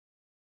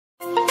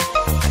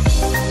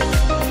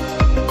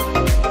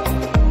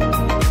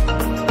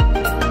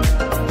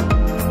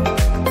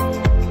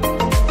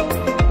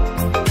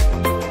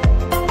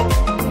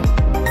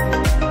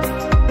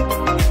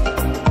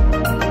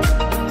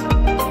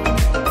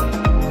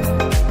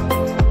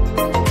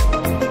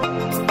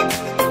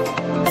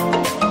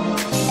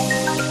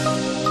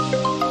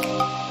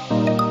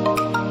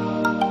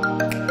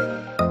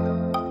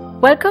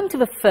Welcome to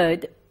the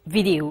third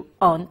video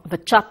on the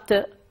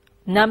chapter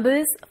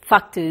Numbers,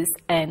 Factors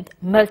and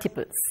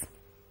Multiples.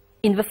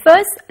 In the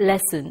first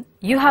lesson,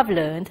 you have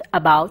learned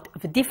about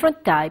the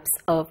different types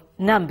of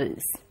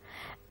numbers.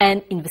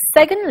 And in the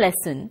second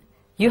lesson,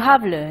 you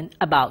have learned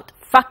about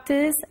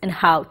factors and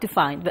how to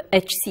find the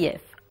HCF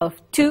of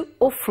 2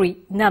 or 3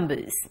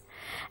 numbers.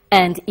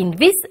 And in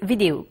this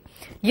video,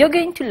 you're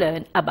going to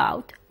learn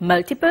about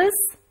multiples,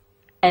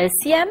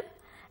 LCM,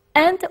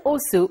 and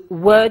also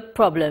word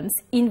problems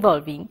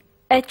involving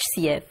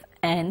HCF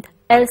and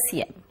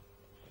LCM.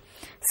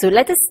 So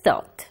let us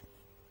start.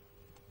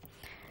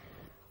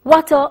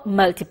 What are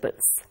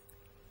multiples?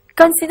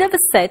 Consider the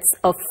sets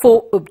of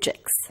 4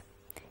 objects.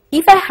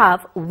 If I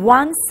have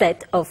one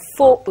set of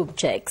 4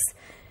 objects,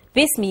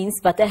 this means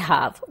that I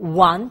have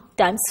 1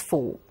 times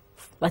 4,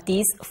 that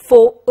is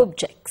 4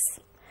 objects.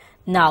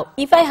 Now,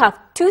 if I have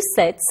 2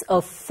 sets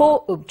of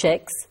 4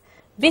 objects,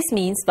 this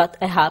means that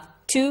I have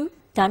 2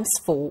 times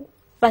 4,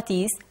 that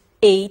is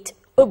 8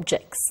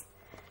 objects.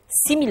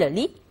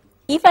 Similarly,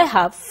 if I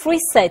have 3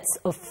 sets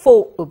of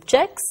 4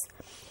 objects,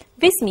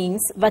 this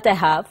means that I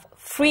have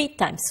 3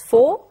 times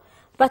 4,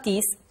 that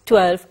is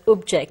 12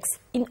 objects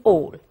in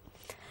all.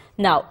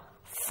 Now,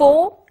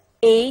 4,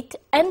 8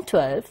 and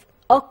 12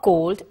 are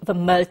called the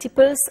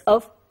multiples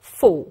of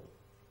 4.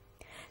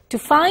 To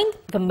find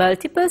the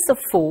multiples of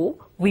 4,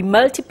 we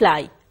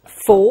multiply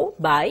 4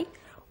 by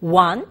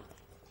 1,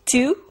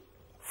 2,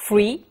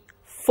 3,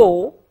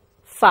 4,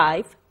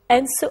 5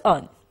 and so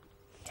on.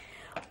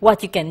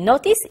 What you can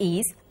notice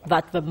is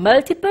that the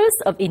multiples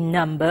of a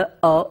number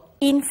are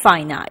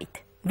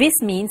infinite. This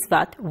means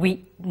that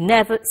we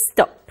never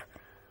stop.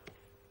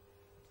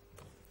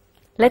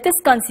 Let us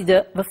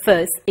consider the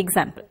first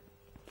example.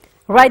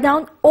 Write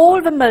down all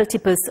the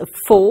multiples of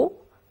 4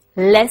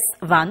 less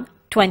than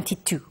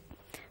 22.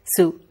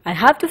 So I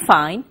have to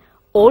find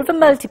all the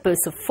multiples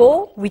of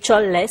 4 which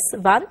are less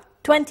than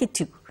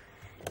 22.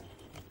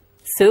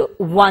 So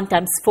 1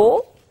 times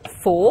 4,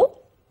 4,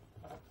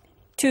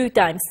 2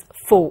 times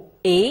 4,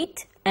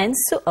 8, and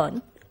so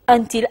on,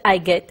 until I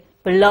get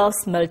the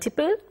last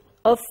multiple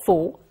of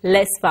 4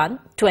 less than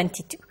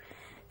 22.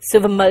 So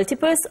the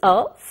multiples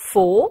are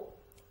 4,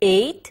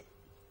 8,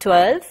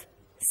 12,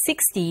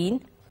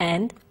 16,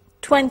 and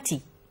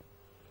 20.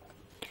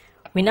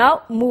 We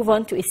now move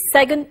on to a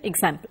second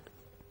example.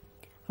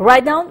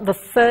 Write down the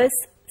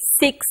first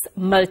 6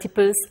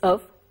 multiples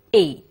of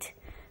 8.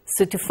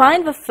 So to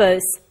find the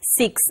first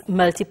 6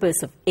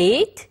 multiples of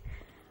 8,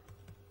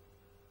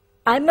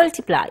 I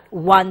multiply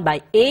 1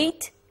 by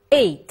 8,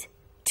 8,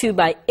 2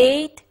 by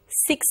 8,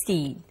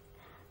 16,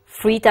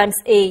 3 times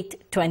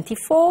 8,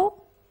 24,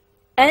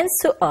 and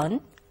so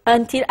on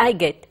until I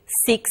get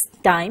 6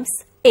 times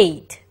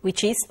 8,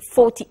 which is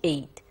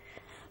 48.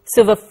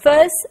 So the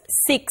first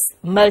 6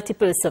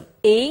 multiples of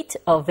 8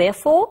 are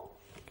therefore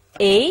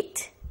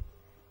 8,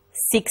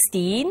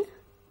 16,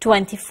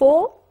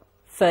 24,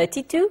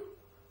 32,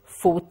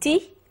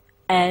 40,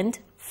 and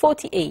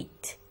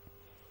 48.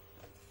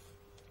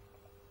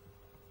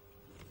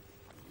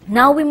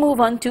 Now we move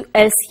on to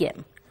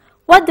LCM.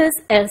 What does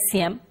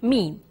LCM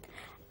mean?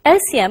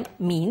 LCM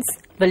means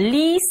the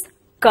least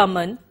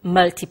common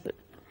multiple.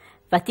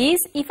 That is,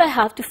 if I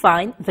have to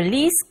find the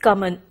least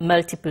common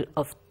multiple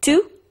of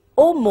 2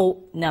 or more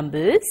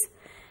numbers,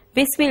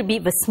 this will be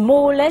the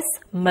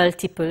smallest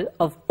multiple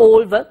of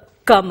all the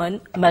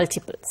common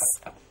multiples.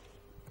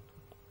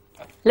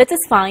 Let us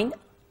find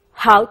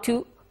how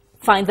to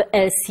find the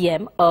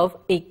LCM of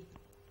a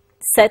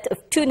set of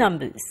 2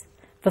 numbers.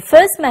 The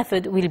first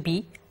method will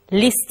be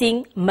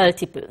listing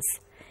multiples.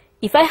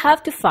 If I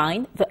have to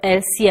find the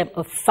LCM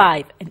of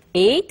 5 and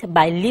 8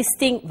 by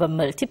listing the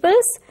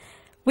multiples,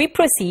 we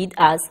proceed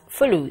as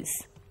follows.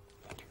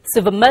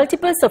 So the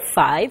multiples of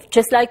 5,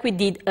 just like we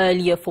did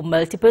earlier for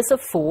multiples of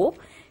 4,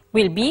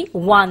 will be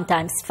 1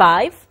 times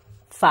 5,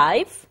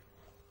 5,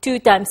 2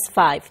 times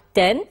 5,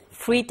 10,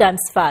 3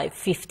 times 5,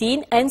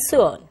 15, and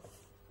so on.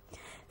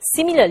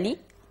 Similarly,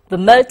 the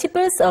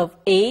multiples of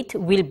 8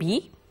 will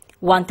be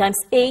 1 times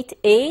 8,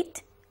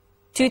 8,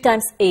 2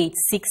 times 8,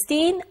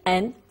 16,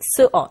 and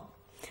so on.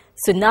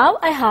 So now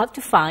I have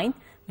to find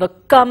the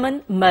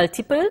common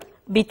multiple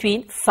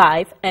between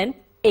 5 and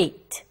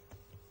 8.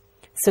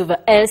 So the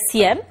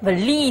LCM, the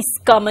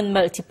least common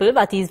multiple,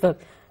 that is the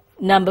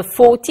number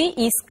 40,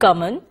 is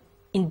common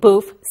in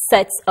both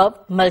sets of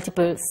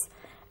multiples.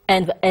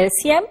 And the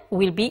LCM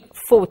will be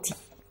 40.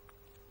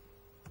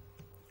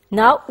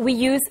 Now we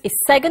use a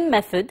second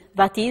method,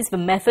 that is the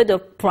method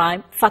of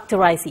prime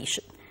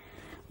factorization.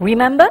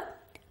 Remember,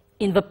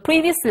 in the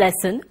previous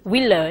lesson,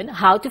 we learned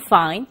how to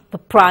find the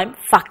prime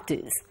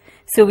factors.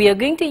 So we are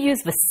going to use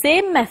the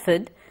same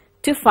method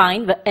to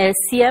find the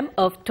LCM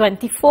of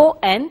 24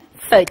 and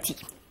 30.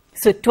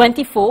 So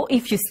 24,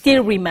 if you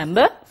still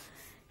remember,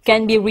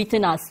 can be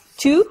written as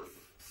 2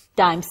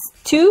 times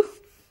 2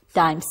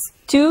 times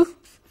 2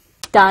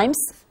 times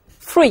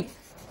 3.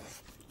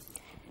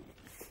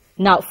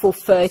 Now for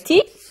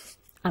 30,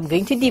 I'm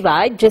going to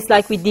divide just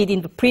like we did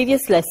in the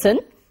previous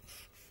lesson.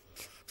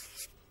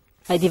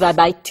 I divide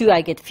by 2,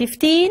 I get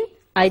 15.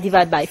 I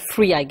divide by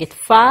 3, I get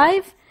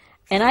 5,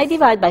 and I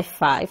divide by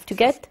 5 to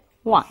get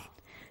 1.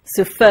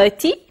 So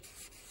 30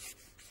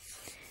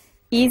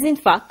 is in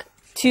fact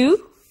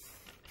 2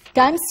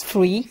 times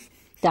 3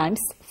 times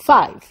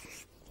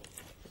 5.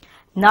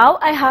 Now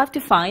I have to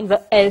find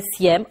the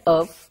LCM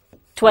of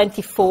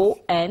 24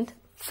 and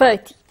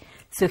 30.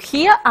 So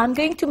here I'm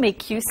going to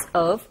make use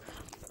of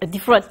a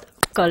different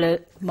color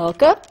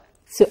marker.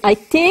 So I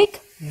take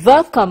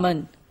the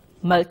common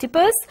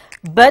multiples,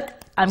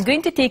 but I'm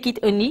going to take it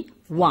only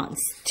once.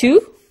 2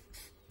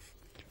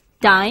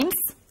 times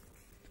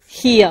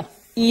here.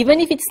 Even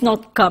if it's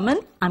not common,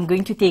 I'm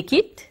going to take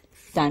it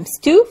times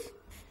 2.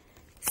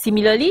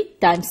 Similarly,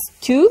 times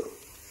 2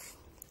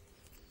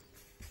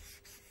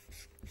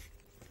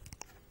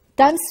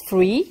 times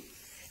 3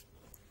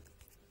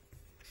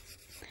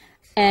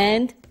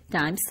 and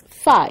times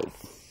 5.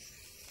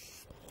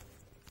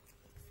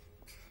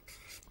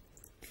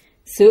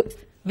 So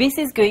this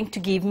is going to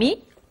give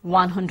me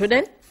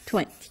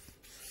 120.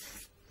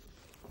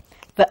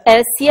 The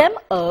LCM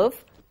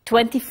of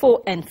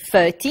 24 and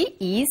 30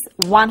 is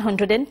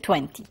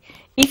 120.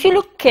 If you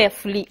look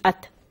carefully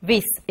at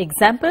this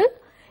example,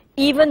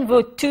 even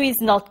though 2 is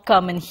not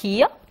common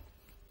here,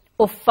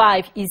 or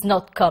 5 is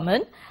not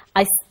common,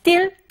 I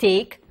still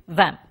take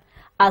them,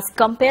 as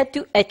compared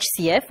to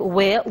HCF,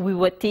 where we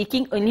were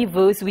taking only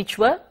those which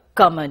were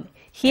common.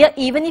 Here,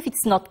 even if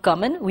it's not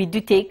common, we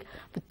do take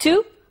the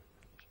 2,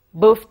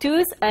 both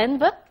 2's and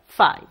the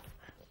 5.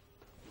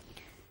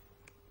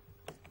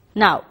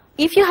 Now,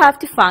 if you have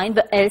to find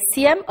the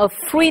LCM of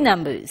 3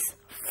 numbers,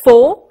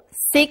 4,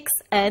 6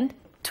 and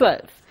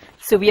 12.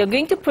 So we are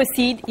going to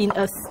proceed in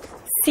a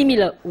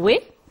similar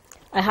way.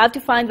 I have to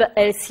find the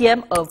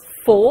LCM of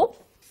 4,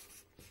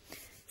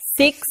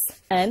 6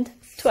 and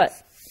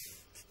 12.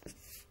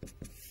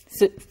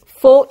 So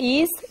 4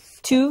 is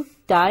 2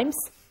 times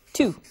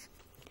 2.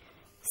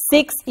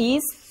 6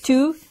 is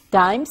 2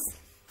 times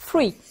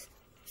 3.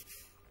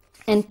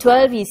 And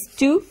 12 is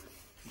 2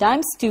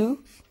 times 2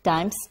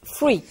 times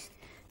 3.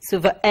 So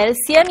the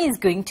LCM is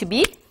going to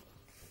be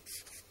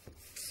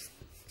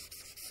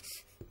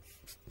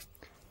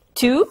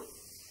 2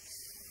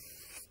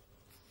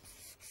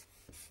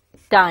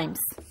 times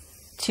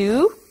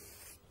 2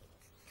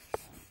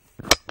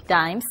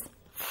 times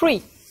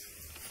 3.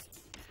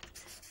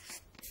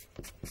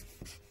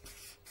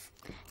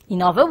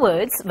 In other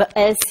words, the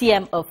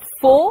LCM of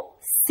 4,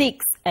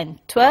 6 and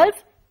 12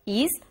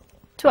 is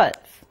 12.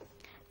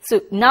 So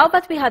now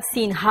that we have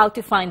seen how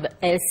to find the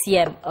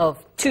LCM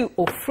of 2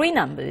 or 3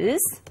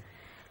 numbers,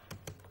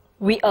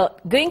 we are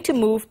going to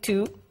move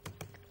to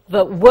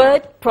the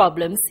word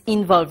problems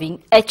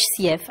involving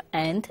HCF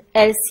and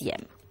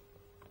LCM.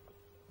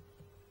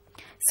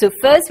 So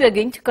first we are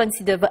going to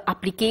consider the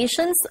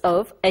applications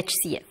of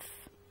HCF.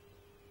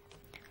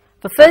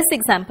 The first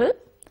example,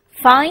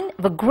 find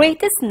the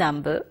greatest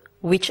number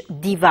which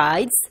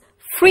divides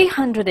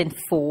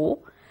 304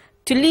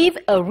 to leave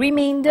a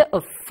remainder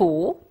of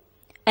 4,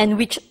 and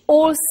which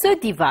also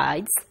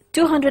divides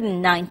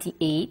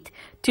 298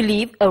 to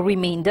leave a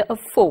remainder of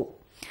 4.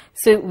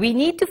 So we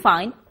need to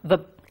find the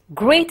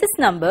greatest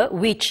number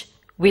which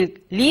will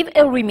leave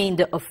a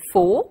remainder of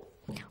 4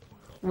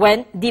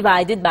 when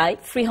divided by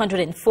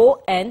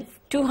 304 and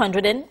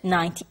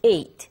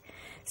 298.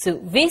 So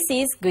this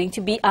is going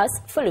to be as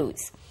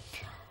follows.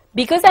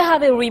 Because I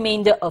have a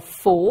remainder of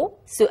 4,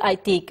 so I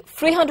take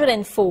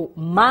 304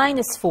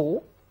 minus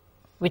 4,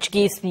 which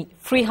gives me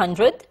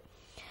 300.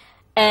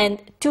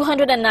 And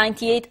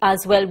 298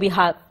 as well, we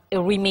have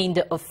a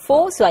remainder of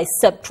 4, so I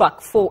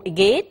subtract 4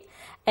 again,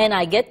 and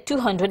I get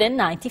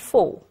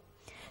 294.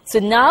 So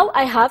now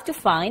I have to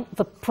find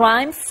the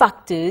prime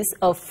factors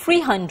of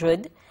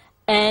 300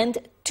 and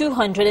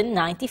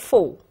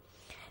 294.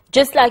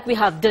 Just like we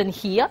have done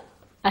here,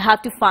 I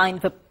have to find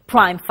the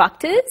prime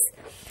factors,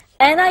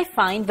 and I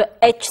find the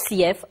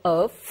HCF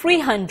of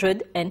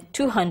 300 and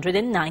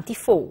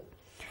 294.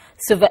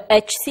 So the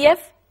HCF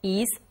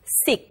is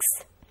 6.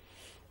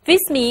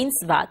 This means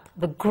that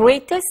the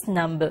greatest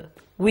number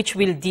which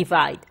will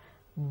divide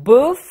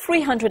both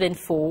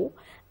 304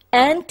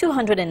 and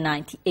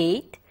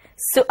 298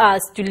 so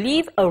as to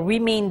leave a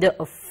remainder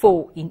of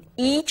 4 in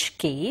each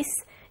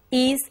case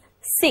is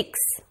 6.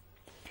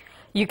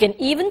 You can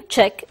even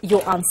check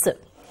your answer.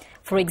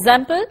 For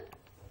example,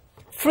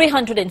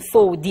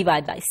 304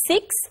 divided by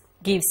 6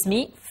 gives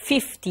me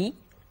 50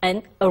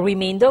 and a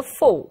remainder of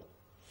 4.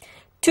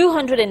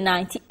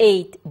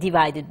 298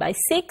 divided by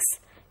 6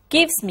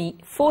 gives me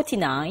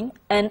 49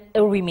 and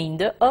a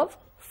remainder of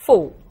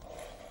 4.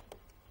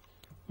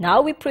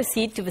 Now we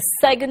proceed to the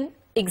second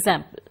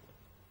example.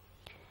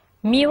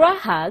 Mira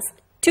has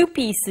 2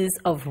 pieces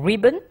of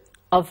ribbon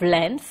of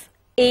length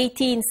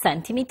 18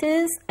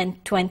 centimeters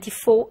and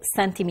 24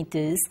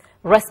 centimeters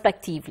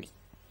respectively.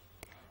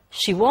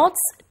 She wants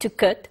to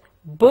cut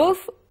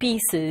both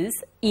pieces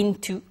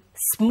into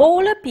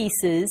smaller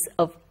pieces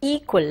of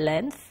equal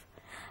length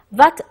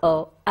that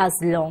are as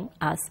long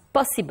as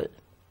possible.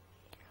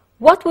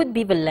 What would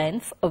be the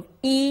length of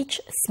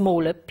each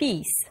smaller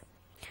piece?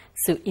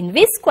 So in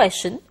this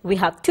question, we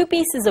have two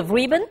pieces of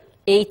ribbon,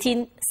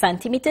 18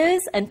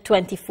 centimeters and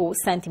 24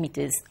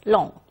 centimeters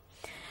long.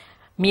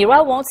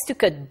 Mira wants to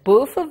cut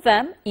both of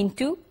them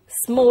into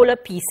smaller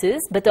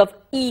pieces but of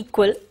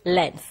equal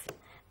length.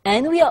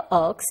 And we are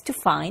asked to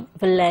find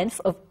the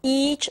length of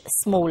each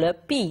smaller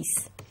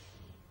piece.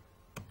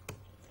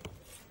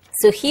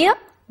 So here,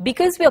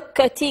 because we are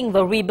cutting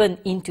the ribbon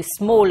into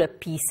smaller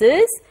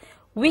pieces,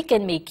 we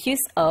can make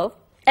use of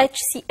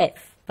HCF.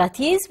 That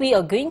is, we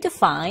are going to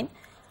find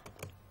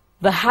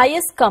the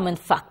highest common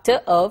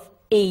factor of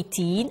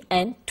 18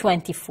 and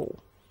 24.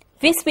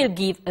 This will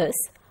give us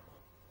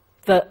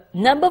the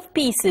number of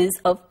pieces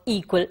of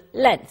equal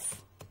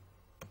length.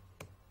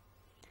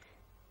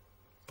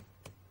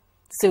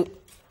 So,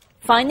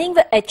 finding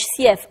the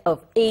HCF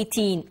of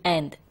 18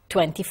 and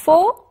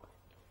 24,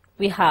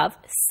 we have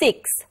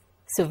 6.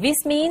 So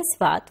this means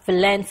that the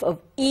length of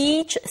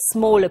each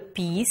smaller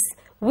piece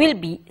will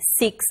be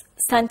 6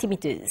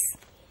 centimeters.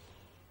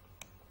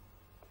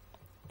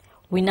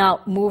 We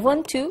now move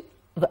on to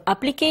the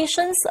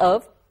applications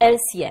of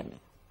LCM.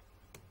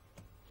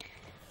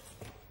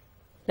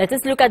 Let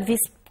us look at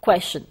this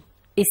question.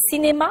 A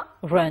cinema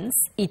runs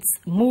its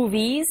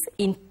movies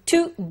in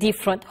 2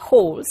 different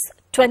halls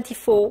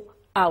 24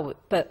 hours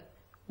per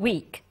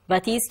week,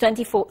 that is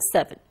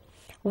 24/7.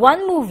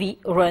 One movie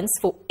runs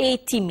for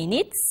 80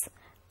 minutes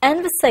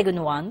and the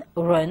second one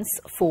runs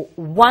for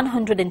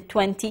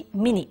 120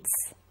 minutes.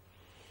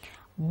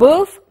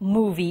 Both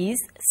movies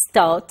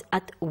start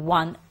at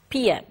 1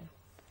 p.m.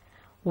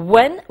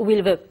 When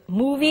will the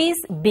movies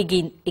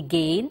begin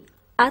again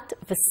at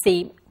the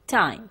same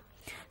time?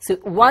 So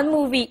one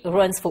movie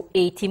runs for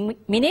 80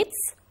 minutes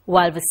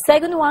while the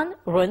second one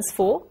runs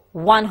for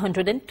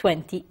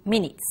 120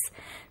 minutes.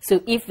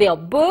 So if they are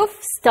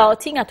both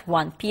starting at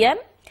 1 p.m.,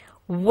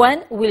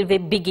 when will they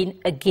begin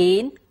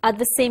again at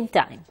the same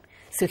time?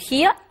 So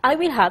here I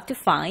will have to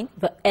find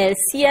the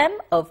LCM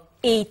of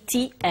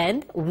 80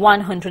 and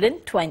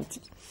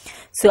 120.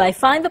 So I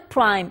find the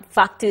prime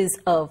factors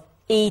of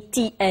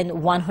 80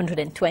 and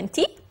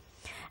 120,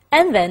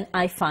 and then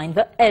I find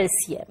the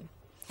LCM.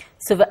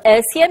 So the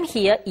LCM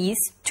here is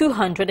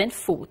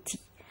 240.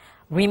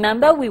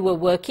 Remember, we were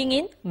working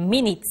in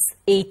minutes,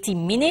 80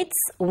 minutes,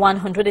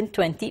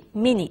 120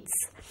 minutes.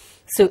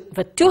 So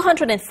the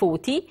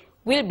 240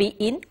 will be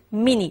in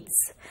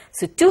minutes.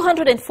 So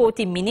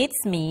 240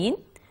 minutes mean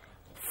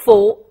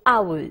 4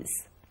 hours.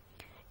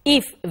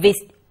 If they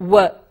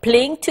were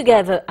playing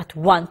together at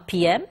 1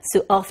 p.m.,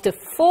 so after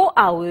 4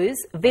 hours,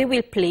 they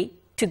will play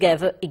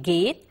together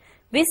again.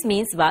 This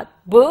means that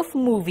both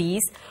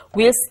movies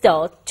will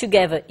start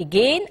together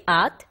again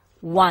at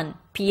 1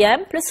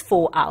 p.m. plus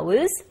 4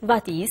 hours,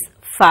 that is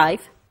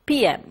 5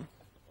 p.m.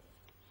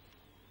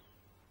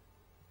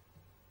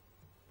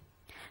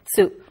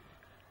 So,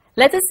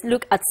 let us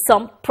look at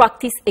some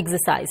practice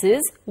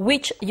exercises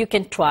which you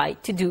can try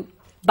to do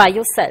by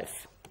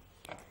yourself.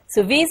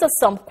 So these are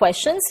some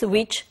questions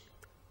which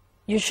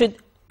you should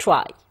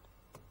try.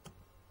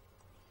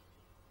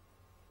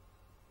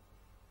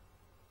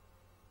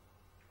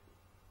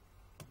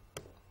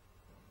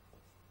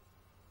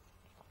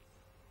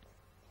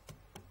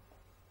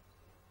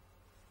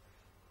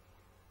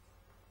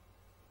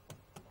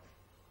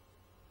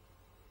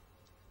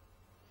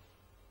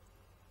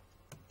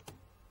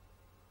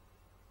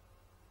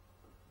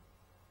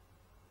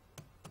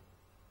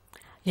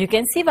 You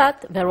can see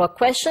that there are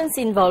questions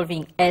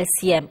involving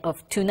LCM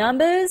of 2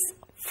 numbers,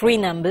 3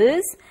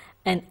 numbers,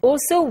 and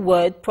also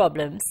word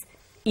problems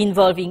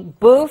involving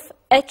both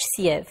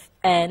HCF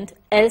and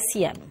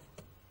LCM.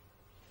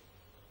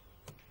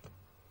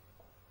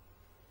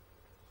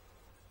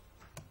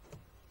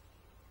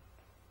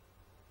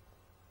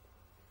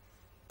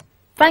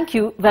 Thank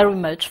you very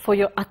much for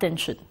your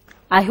attention.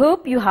 I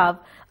hope you have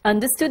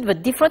understood the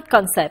different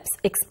concepts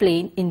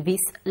explained in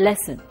this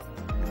lesson.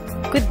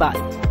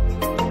 Goodbye.